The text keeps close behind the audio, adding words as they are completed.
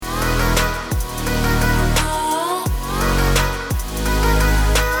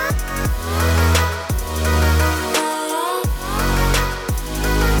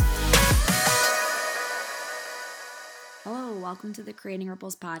welcome to the Creating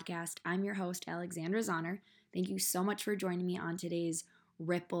Ripples podcast. I'm your host, Alexandra Zahner. Thank you so much for joining me on today's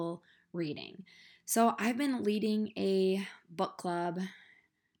Ripple reading. So I've been leading a book club,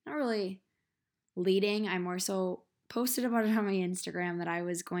 not really leading, I more so posted about it on my Instagram that I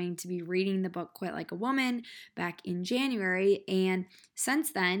was going to be reading the book Quit Like a Woman back in January, and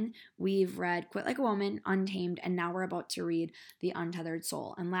since then we've read Quit Like a Woman, Untamed, and now we're about to read The Untethered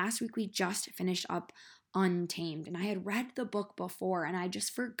Soul. And last week we just finished up Untamed, and I had read the book before and I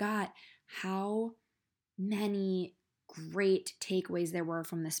just forgot how many great takeaways there were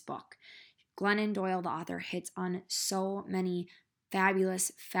from this book. Glennon Doyle, the author, hits on so many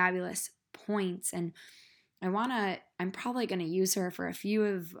fabulous points, and I'm probably going to use her for a few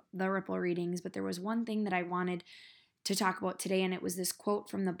of the Ripple readings, but there was one thing that I wanted to talk about today, and it was this quote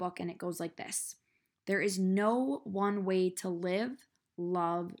from the book, and it goes like this: "There is no one way to live,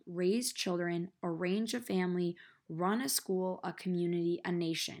 love, raise children, arrange a family, run a school, a community, a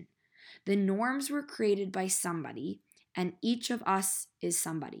nation. The norms were created by somebody, and each of us is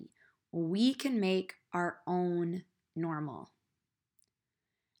somebody. We can make our own normal."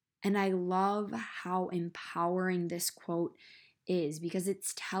 And I love how empowering this quote is, because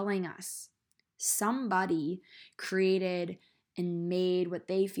it's telling us somebody created and made what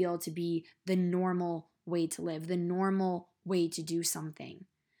they feel to be the normal way to live, the normal way to do something.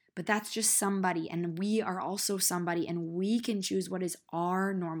 But that's just somebody, and we are also somebody, and we can choose what is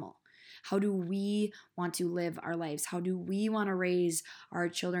our normal. How do we want to live our lives? How do we want to raise our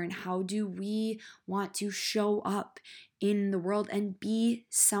children? How do we want to show up in the world and be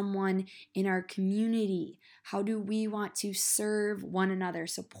someone in our community? How do we want to serve one another,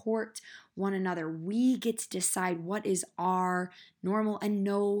 support one another? We get to decide what is our normal and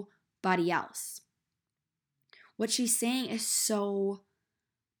nobody else. What she's saying is so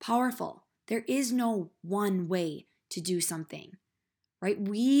powerful. There is no one way to do something, right?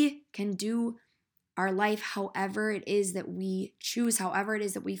 We can do our life however it is that we choose, however it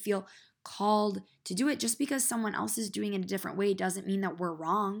is that we feel called to do it. Just because someone else is doing it a different way doesn't mean that we're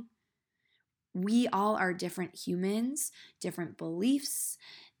wrong. We all are different humans, different beliefs,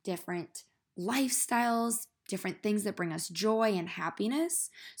 different lifestyles, different things that bring us joy and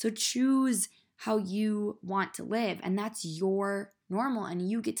happiness. So choose how you want to live, and that's your normal, and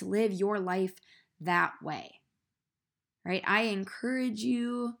you get to live your life that way. Right? I encourage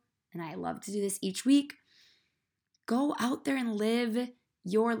you, and I love to do this each week, go out there and live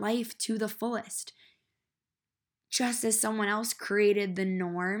your life to the fullest. Just as someone else created the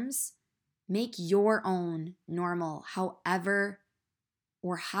norms, make your own normal, however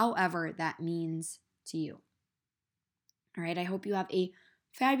that means to you. All right, I hope you have a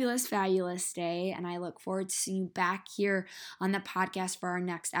fabulous day, and I look forward to seeing you back here on the podcast for our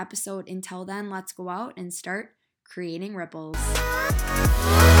next episode. Until then, let's go out and start creating ripples.